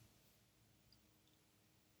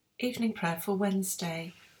Evening prayer for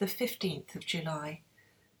Wednesday, the 15th of July,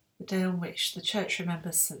 the day on which the Church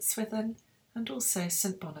remembers St Swithin and also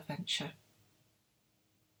St Bonaventure.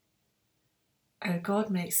 O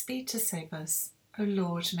God, make speed to save us. O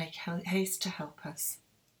Lord, make haste to help us.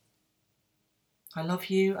 I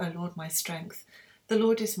love you, O Lord, my strength. The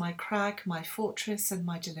Lord is my crag, my fortress, and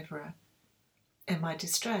my deliverer. In my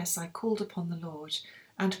distress I called upon the Lord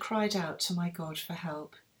and cried out to my God for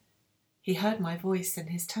help. He heard my voice in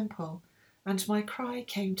his temple, and my cry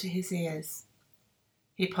came to his ears.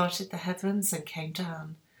 He parted the heavens and came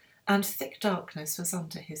down, and thick darkness was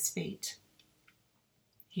under his feet.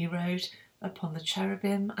 He rode upon the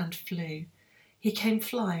cherubim and flew. He came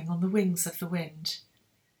flying on the wings of the wind.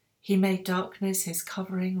 He made darkness his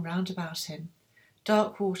covering round about him,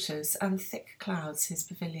 dark waters and thick clouds his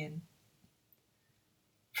pavilion.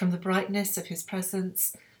 From the brightness of his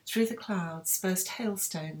presence, through the clouds burst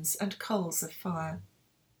hailstones and coals of fire.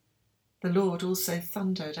 The Lord also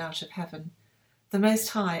thundered out of heaven. The Most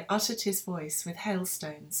High uttered his voice with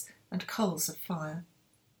hailstones and coals of fire.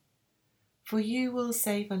 For you will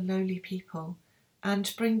save a lowly people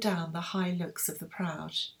and bring down the high looks of the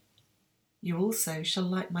proud. You also shall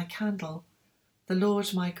light my candle. The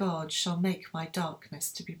Lord my God shall make my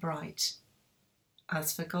darkness to be bright.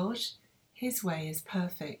 As for God, his way is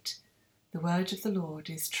perfect. The word of the Lord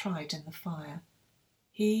is tried in the fire.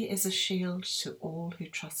 He is a shield to all who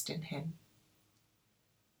trust in him.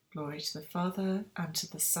 Glory to the Father, and to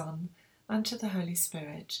the Son, and to the Holy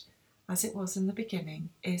Spirit, as it was in the beginning,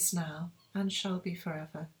 is now, and shall be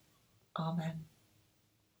forever. Amen.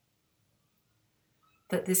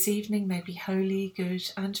 That this evening may be holy, good,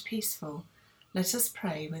 and peaceful, let us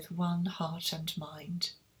pray with one heart and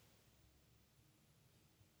mind.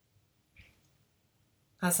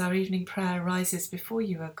 As our evening prayer rises before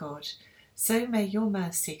you, O God, so may your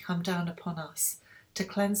mercy come down upon us to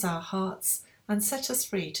cleanse our hearts and set us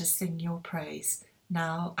free to sing your praise,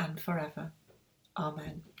 now and forever.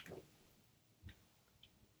 Amen.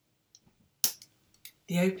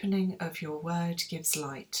 The opening of your word gives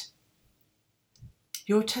light.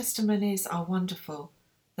 Your testimonies are wonderful,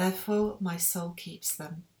 therefore my soul keeps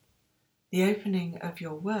them. The opening of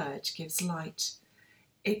your word gives light.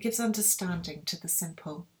 It gives understanding to the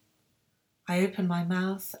simple. I open my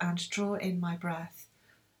mouth and draw in my breath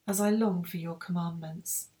as I long for your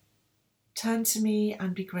commandments. Turn to me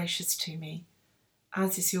and be gracious to me,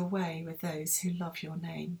 as is your way with those who love your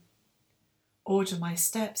name. Order my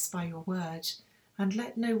steps by your word, and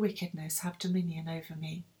let no wickedness have dominion over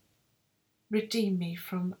me. Redeem me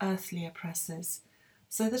from earthly oppressors,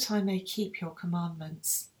 so that I may keep your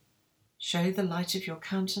commandments. Show the light of your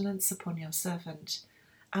countenance upon your servant,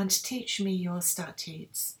 and teach me your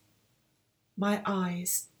statutes. My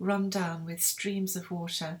eyes run down with streams of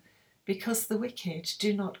water, because the wicked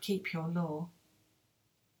do not keep your law.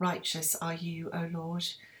 Righteous are you, O Lord,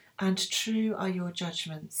 and true are your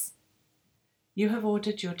judgments. You have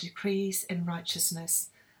ordered your decrees in righteousness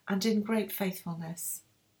and in great faithfulness.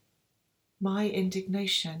 My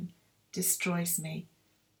indignation destroys me,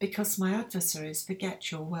 because my adversaries forget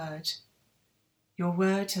your word. Your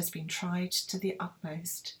word has been tried to the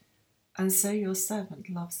utmost, and so your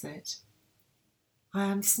servant loves it. I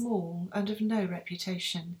am small and of no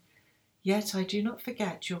reputation, yet I do not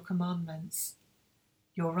forget your commandments.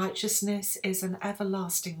 Your righteousness is an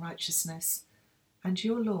everlasting righteousness, and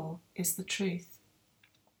your law is the truth.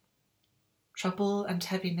 Trouble and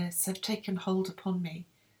heaviness have taken hold upon me,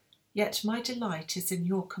 yet my delight is in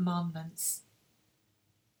your commandments.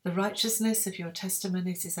 The righteousness of your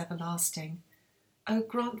testimonies is everlasting. O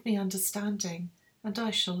grant me understanding, and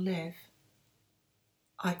I shall live.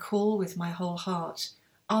 I call with my whole heart.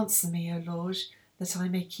 Answer me, O Lord, that I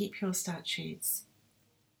may keep your statutes.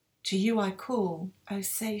 To you I call, O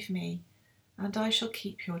save me, and I shall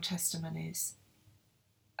keep your testimonies.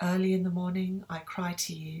 Early in the morning I cry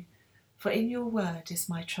to you, for in your word is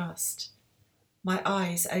my trust. My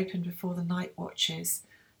eyes open before the night watches,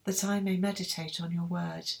 that I may meditate on your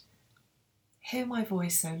word. Hear my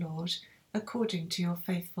voice, O Lord, according to your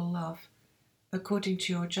faithful love. According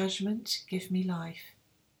to your judgment, give me life.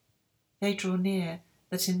 They draw near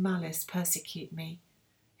that in malice persecute me,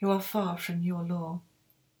 who are far from your law.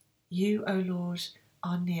 You, O Lord,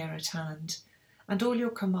 are near at hand, and all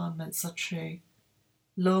your commandments are true.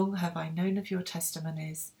 Long have I known of your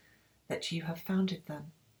testimonies, that you have founded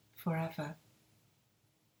them forever.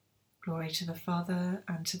 Glory to the Father,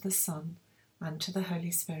 and to the Son, and to the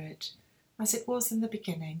Holy Spirit, as it was in the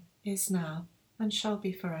beginning, is now, and shall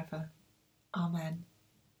be forever. Amen.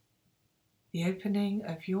 The opening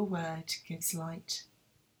of your word gives light.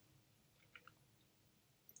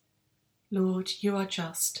 Lord, you are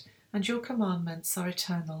just, and your commandments are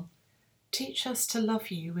eternal. Teach us to love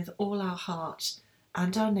you with all our heart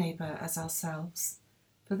and our neighbour as ourselves,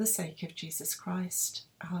 for the sake of Jesus Christ,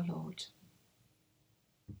 our Lord.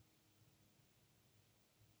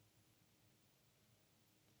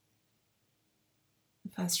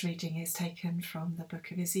 The first reading is taken from the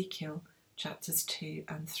book of Ezekiel, chapters 2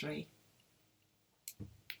 and 3.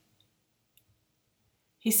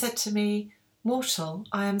 He said to me, "Mortal,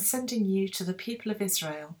 I am sending you to the people of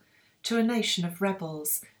Israel, to a nation of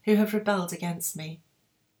rebels who have rebelled against me.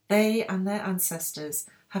 They and their ancestors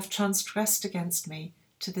have transgressed against me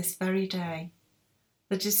to this very day.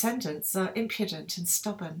 The descendants are impudent and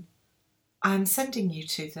stubborn. I am sending you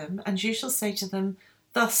to them, and you shall say to them,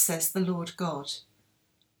 'Thus says the Lord God.'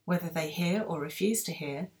 Whether they hear or refuse to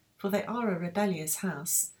hear, for they are a rebellious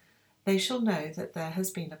house, they shall know that there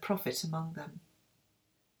has been a prophet among them.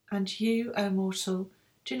 And you, O mortal,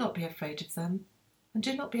 do not be afraid of them, and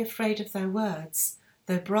do not be afraid of their words,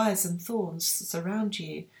 though briars and thorns surround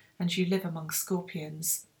you, and you live among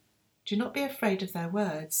scorpions. Do not be afraid of their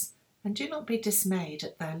words, and do not be dismayed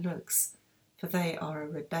at their looks, for they are a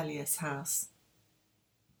rebellious house.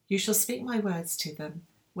 You shall speak my words to them,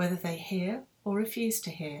 whether they hear or refuse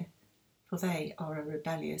to hear, for they are a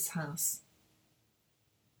rebellious house.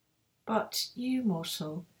 But you,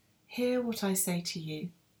 mortal, hear what I say to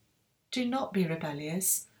you. Do not be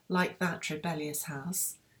rebellious, like that rebellious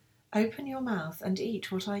house. Open your mouth and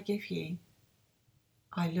eat what I give you."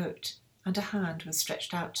 I looked, and a hand was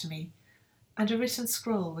stretched out to me, and a written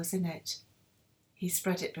scroll was in it. He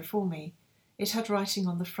spread it before me. It had writing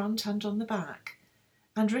on the front and on the back,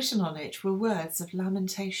 and written on it were words of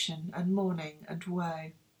lamentation and mourning and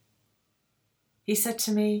woe. He said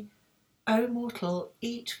to me, "O mortal,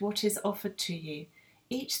 eat what is offered to you.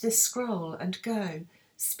 Eat this scroll and go,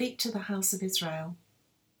 speak to the house of Israel."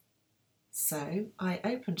 So I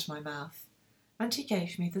opened my mouth, and he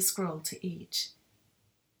gave me the scroll to eat.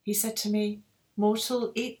 He said to me,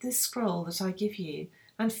 "Mortal, eat this scroll that I give you,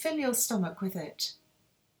 and fill your stomach with it."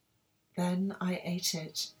 Then I ate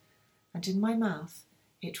it, and in my mouth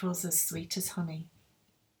it was as sweet as honey.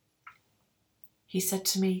 He said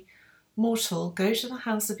to me, "Mortal, go to the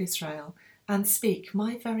house of Israel, and speak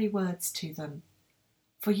my very words to them.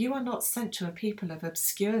 For you are not sent to a people of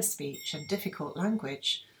obscure speech and difficult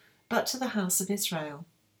language, but to the house of Israel.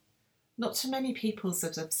 Not to many peoples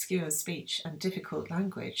of obscure speech and difficult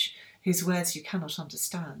language, whose words you cannot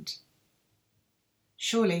understand.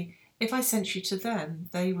 Surely, if I sent you to them,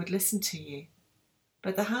 they would listen to you.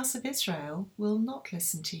 But the house of Israel will not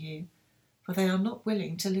listen to you, for they are not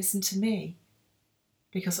willing to listen to me,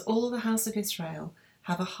 because all the house of Israel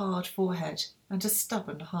have a hard forehead and a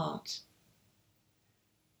stubborn heart.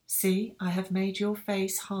 See, I have made your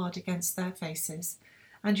face hard against their faces,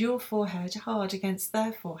 and your forehead hard against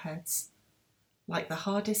their foreheads. Like the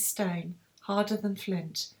hardest stone, harder than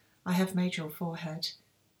flint, I have made your forehead.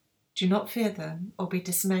 Do not fear them or be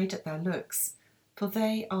dismayed at their looks, for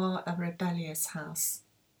they are a rebellious house."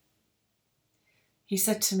 He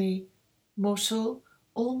said to me, "Mortal,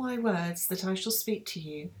 all my words that I shall speak to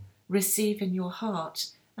you, receive in your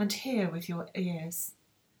heart and hear with your ears.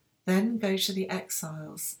 Then go to the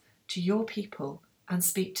exiles, to your people, and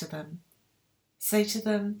speak to them. Say to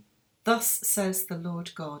them, 'Thus says the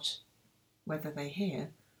Lord God,' whether they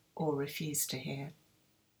hear or refuse to hear."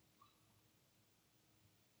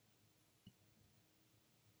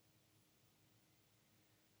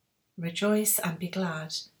 Rejoice and be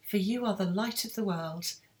glad, for you are the light of the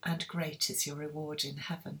world, and great is your reward in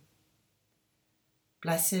heaven.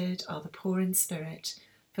 Blessed are the poor in spirit,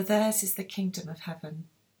 for theirs is the kingdom of heaven.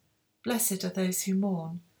 Blessed are those who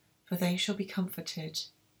mourn, for they shall be comforted.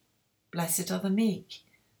 Blessed are the meek,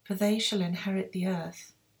 for they shall inherit the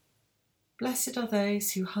earth. Blessed are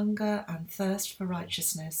those who hunger and thirst for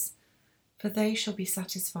righteousness, for they shall be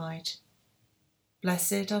satisfied.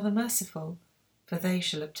 Blessed are the merciful, for they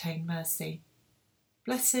shall obtain mercy.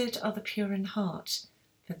 Blessed are the pure in heart,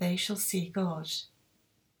 for they shall see God.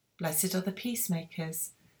 Blessed are the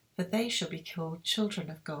peacemakers, for they shall be called children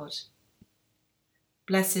of God.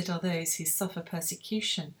 Blessed are those who suffer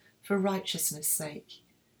persecution for righteousness' sake,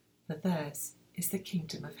 for theirs is the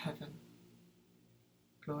kingdom of heaven.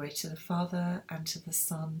 Glory to the Father, and to the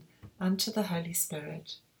Son, and to the Holy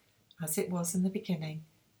Spirit, as it was in the beginning,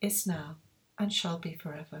 is now, and shall be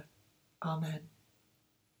forever. Amen.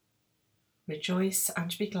 Rejoice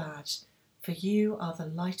and be glad, for you are the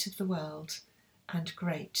light of the world, and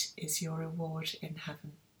great is your reward in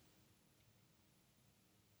heaven.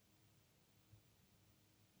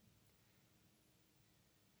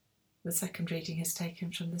 The second reading is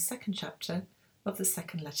taken from the second chapter of the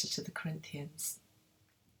second letter to the Corinthians.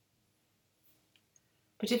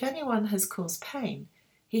 But if anyone has caused pain,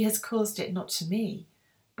 he has caused it not to me,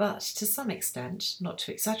 but to some extent, not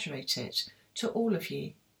to exaggerate it, to all of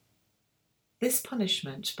you. This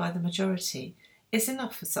punishment by the majority is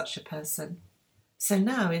enough for such a person. So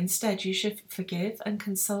now instead you should forgive and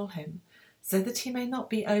console him, so that he may not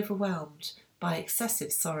be overwhelmed by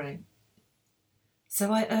excessive sorrow.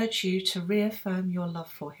 So I urge you to reaffirm your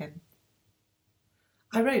love for him.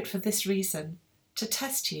 I wrote for this reason, to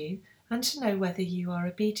test you and to know whether you are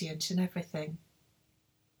obedient in everything.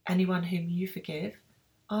 Anyone whom you forgive,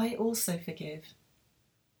 I also forgive.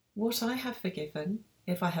 What I have forgiven,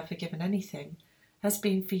 if I have forgiven anything, has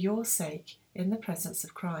been for your sake in the presence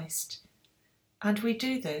of Christ. And we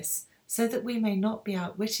do this so that we may not be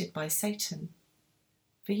outwitted by Satan,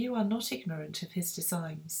 for you are not ignorant of his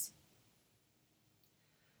designs.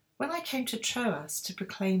 When I came to Troas to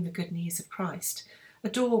proclaim the good news of Christ, a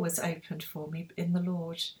door was opened for me in the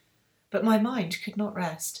Lord. But my mind could not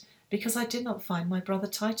rest, because I did not find my brother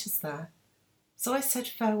Titus there. So I said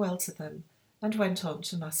farewell to them and went on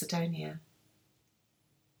to Macedonia.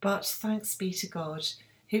 But thanks be to God,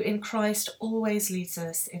 who in Christ always leads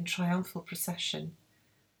us in triumphal procession,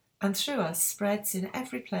 and through us spreads in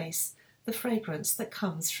every place the fragrance that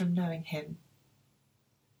comes from knowing him.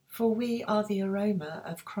 For we are the aroma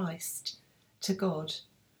of Christ to God,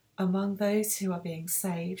 among those who are being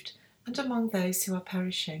saved and among those who are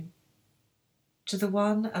perishing. To the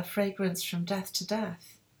one a fragrance from death to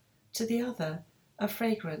death, to the other a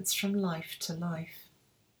fragrance from life to life.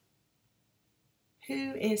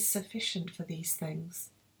 Who is sufficient for these things?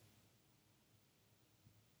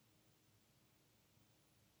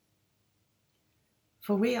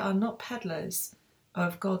 For we are not peddlers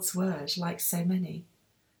of God's word like so many,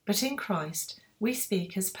 but in Christ we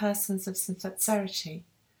speak as persons of sincerity,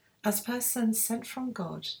 as persons sent from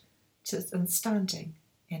God and standing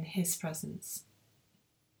in his presence.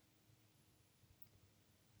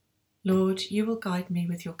 Lord, you will guide me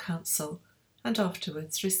with your counsel, and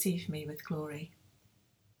afterwards receive me with glory.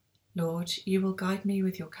 Lord, you will guide me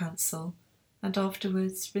with your counsel, and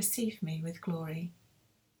afterwards receive me with glory.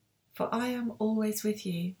 For I am always with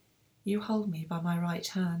you, you hold me by my right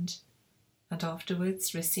hand, and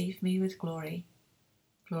afterwards receive me with glory.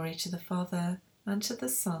 Glory to the Father, and to the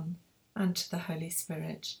Son, and to the Holy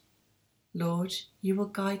Spirit. Lord, you will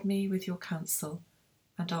guide me with your counsel,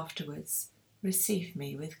 and afterwards receive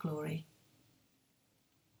me with glory.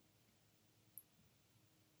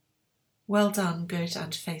 Well done, good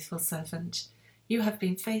and faithful servant. You have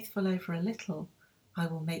been faithful over a little. I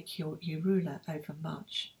will make you ruler over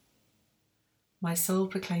much. My soul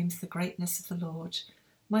proclaims the greatness of the Lord.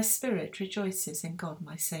 My spirit rejoices in God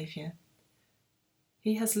my Saviour.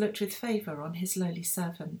 He has looked with favour on his lowly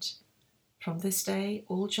servant. From this day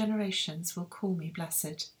all generations will call me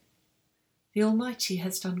blessed. The Almighty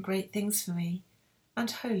has done great things for me,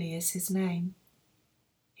 and holy is his name.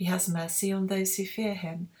 He has mercy on those who fear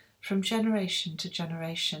him from generation to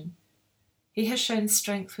generation. He has shown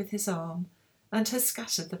strength with his arm, and has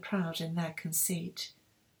scattered the proud in their conceit,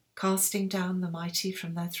 casting down the mighty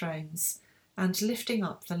from their thrones, and lifting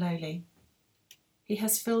up the lowly. He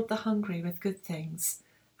has filled the hungry with good things,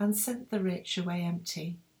 and sent the rich away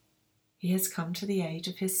empty. He has come to the aid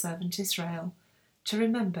of his servant Israel, to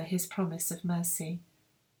remember his promise of mercy,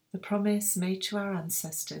 the promise made to our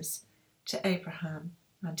ancestors, to Abraham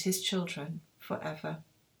and his children forever.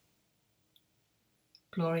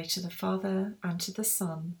 Glory to the Father, and to the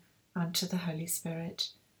Son, and to the Holy Spirit,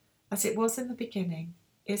 as it was in the beginning,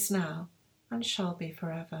 is now, and shall be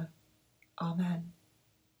forever. Amen.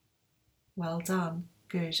 Well done,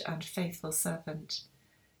 good and faithful servant.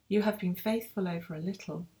 You have been faithful over a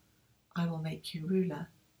little. I will make you ruler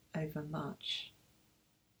over much.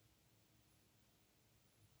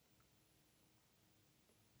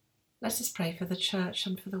 Let us pray for the Church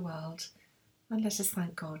and for the world, and let us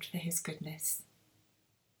thank God for his goodness.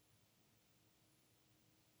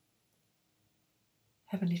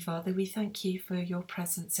 Heavenly Father, we thank you for your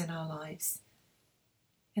presence in our lives.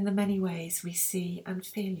 In the many ways we see and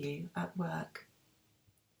feel you at work.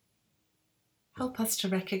 Help us to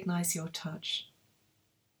recognise your touch,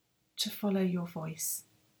 to follow your voice,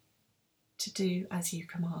 to do as you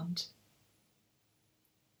command.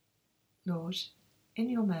 Lord, in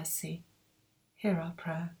your mercy, hear our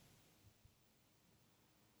prayer.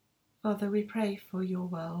 Father, we pray for your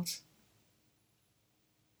world.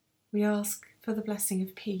 We ask for the blessing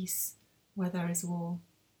of peace where there is war,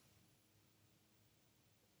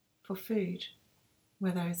 for food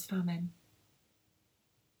where there is famine,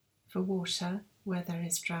 for water where there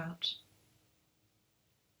is drought.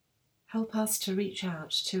 Help us to reach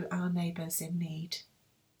out to our neighbours in need,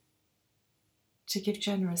 to give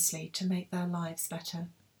generously to make their lives better.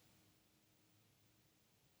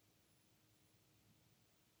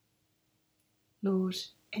 Lord,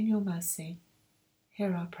 in your mercy,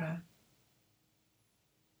 hear our prayer.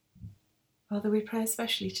 Father, we pray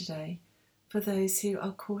especially today for those who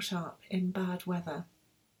are caught up in bad weather,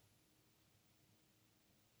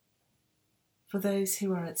 for those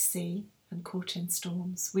who are at sea and caught in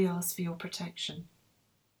storms. We ask for your protection.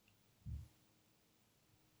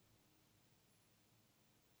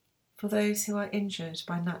 For those who are injured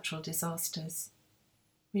by natural disasters,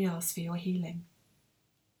 we ask for your healing.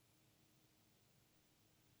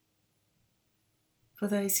 For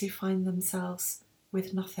those who find themselves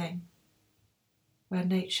with nothing, where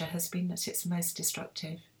nature has been at its most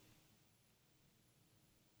destructive,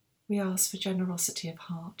 we ask for generosity of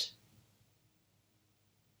heart,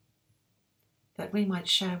 that we might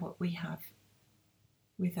share what we have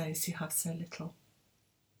with those who have so little.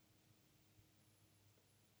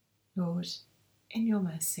 Lord, in your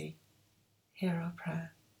mercy, hear our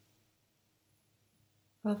prayer.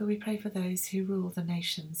 Father, we pray for those who rule the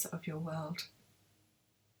nations of your world.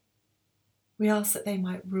 We ask that they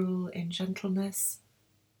might rule in gentleness,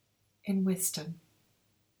 in wisdom,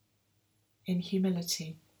 in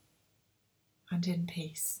humility, and in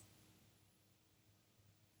peace.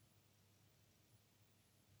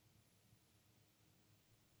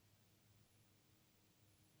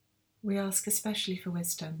 We ask especially for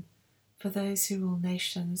wisdom for those who rule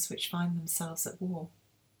nations which find themselves at war.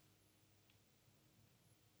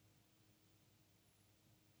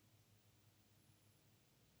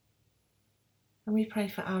 And we pray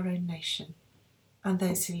for our own nation and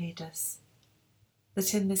those who lead us,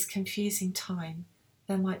 that in this confusing time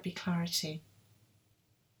there might be clarity,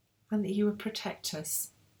 and that you would protect us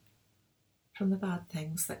from the bad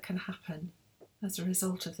things that can happen as a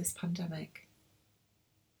result of this pandemic.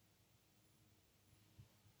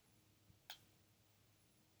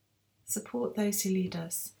 Support those who lead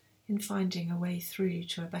us in finding a way through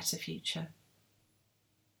to a better future.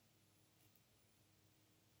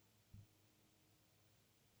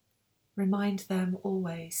 Remind them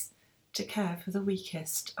always to care for the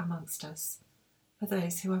weakest amongst us, for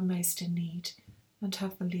those who are most in need and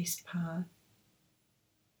have the least power.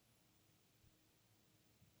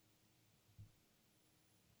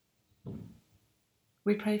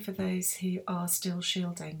 We pray for those who are still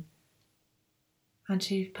shielding and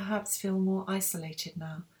who perhaps feel more isolated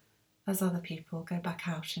now as other people go back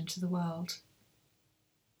out into the world.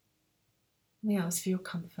 We ask for your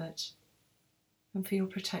comfort and for your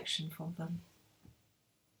protection for them.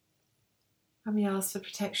 And we ask for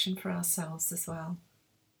protection for ourselves as well,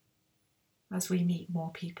 as we meet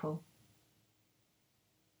more people.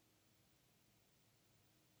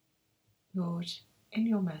 Lord, in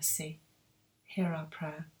your mercy, hear our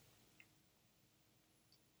prayer.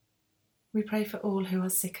 We pray for all who are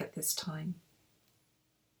sick at this time.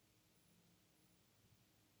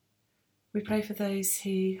 We pray for those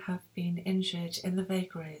who have been injured in the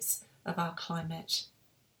vagaries of our climate.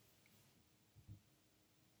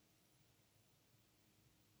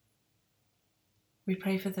 We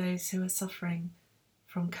pray for those who are suffering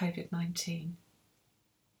from COVID-19.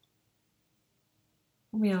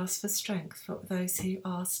 And we ask for strength for those who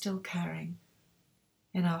are still caring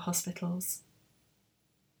in our hospitals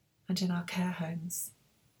and in our care homes.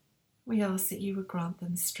 We ask that you would grant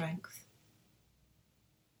them strength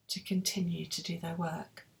to continue to do their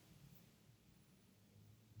work.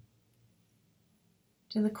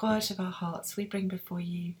 In the quiet of our hearts, we bring before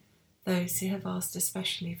you those who have asked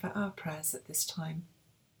especially for our prayers at this time.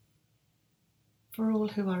 For all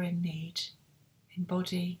who are in need, in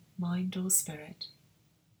body, mind or spirit.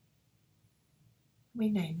 We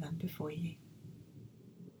name them before you.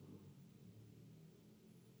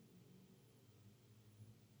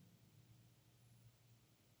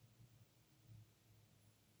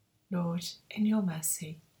 Lord, in your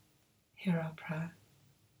mercy, hear our prayer.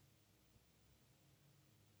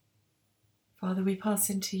 Father, we pass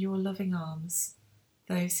into your loving arms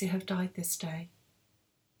those who have died this day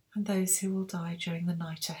and those who will die during the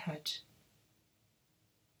night ahead.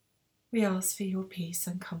 We ask for your peace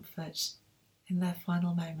and comfort in their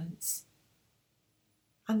final moments,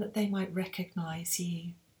 and that they might recognise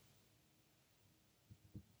you.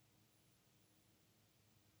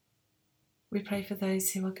 We pray for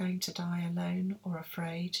those who are going to die alone or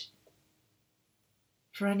afraid,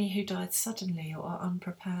 for any who died suddenly or are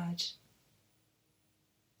unprepared.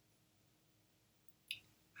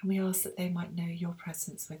 And we ask that they might know your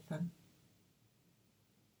presence with them.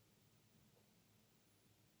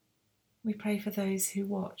 We pray for those who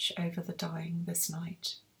watch over the dying this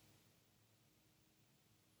night,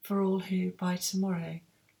 for all who by tomorrow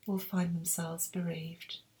will find themselves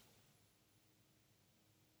bereaved.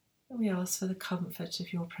 And we ask for the comfort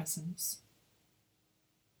of your presence.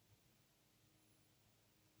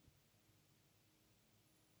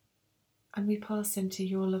 And we pass into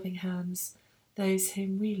your loving hands those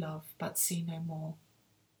whom we love but see no more,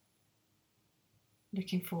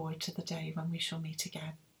 looking forward to the day when we shall meet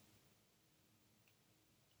again.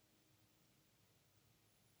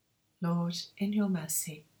 Lord, in your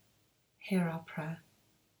mercy, hear our prayer.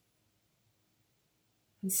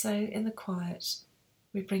 And so in the quiet,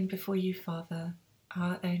 we bring before you, Father,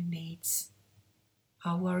 our own needs,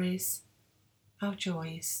 our worries, our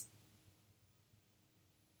joys,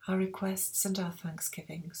 our requests and our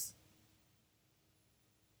thanksgivings.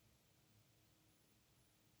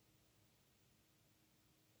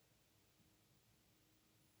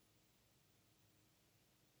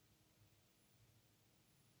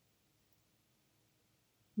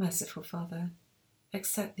 Merciful Father,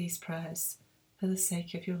 accept these prayers for the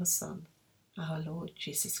sake of your Son, our Lord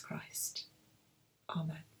Jesus Christ.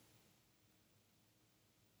 Amen.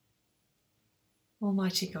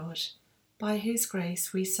 Almighty God, by whose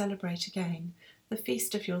grace we celebrate again the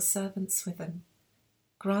feast of your servant Swithin,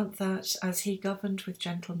 grant that, as he governed with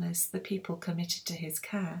gentleness the people committed to his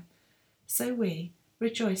care, so we,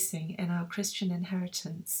 rejoicing in our Christian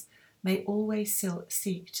inheritance, may always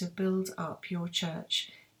seek to build up your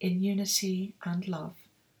church in unity and love,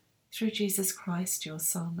 through Jesus Christ, your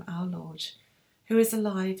Son, our Lord, who is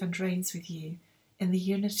alive and reigns with you in the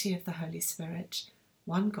unity of the Holy Spirit,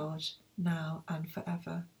 one God, now and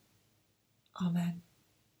forever. Amen.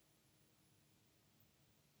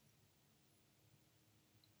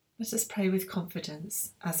 Let us pray with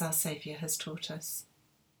confidence, as our Saviour has taught us.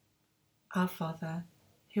 Our Father,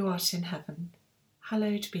 who art in heaven,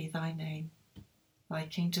 hallowed be thy name. Thy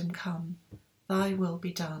kingdom come, thy will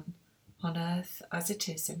be done, on earth as it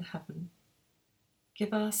is in heaven.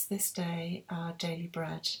 Give us this day our daily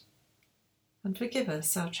bread, and forgive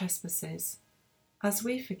us our trespasses, as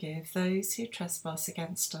we forgive those who trespass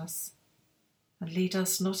against us. And lead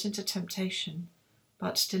us not into temptation,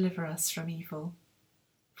 but deliver us from evil.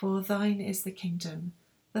 For thine is the kingdom,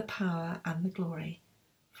 the power, and the glory,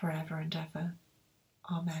 forever and ever.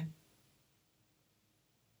 Amen.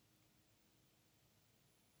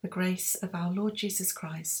 The grace of our Lord Jesus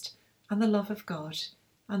Christ, and the love of God,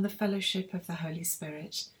 and the fellowship of the Holy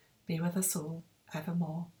Spirit be with us all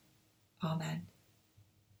evermore. Amen.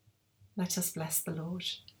 Let us bless the Lord.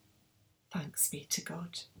 Thanks be to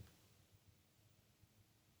God.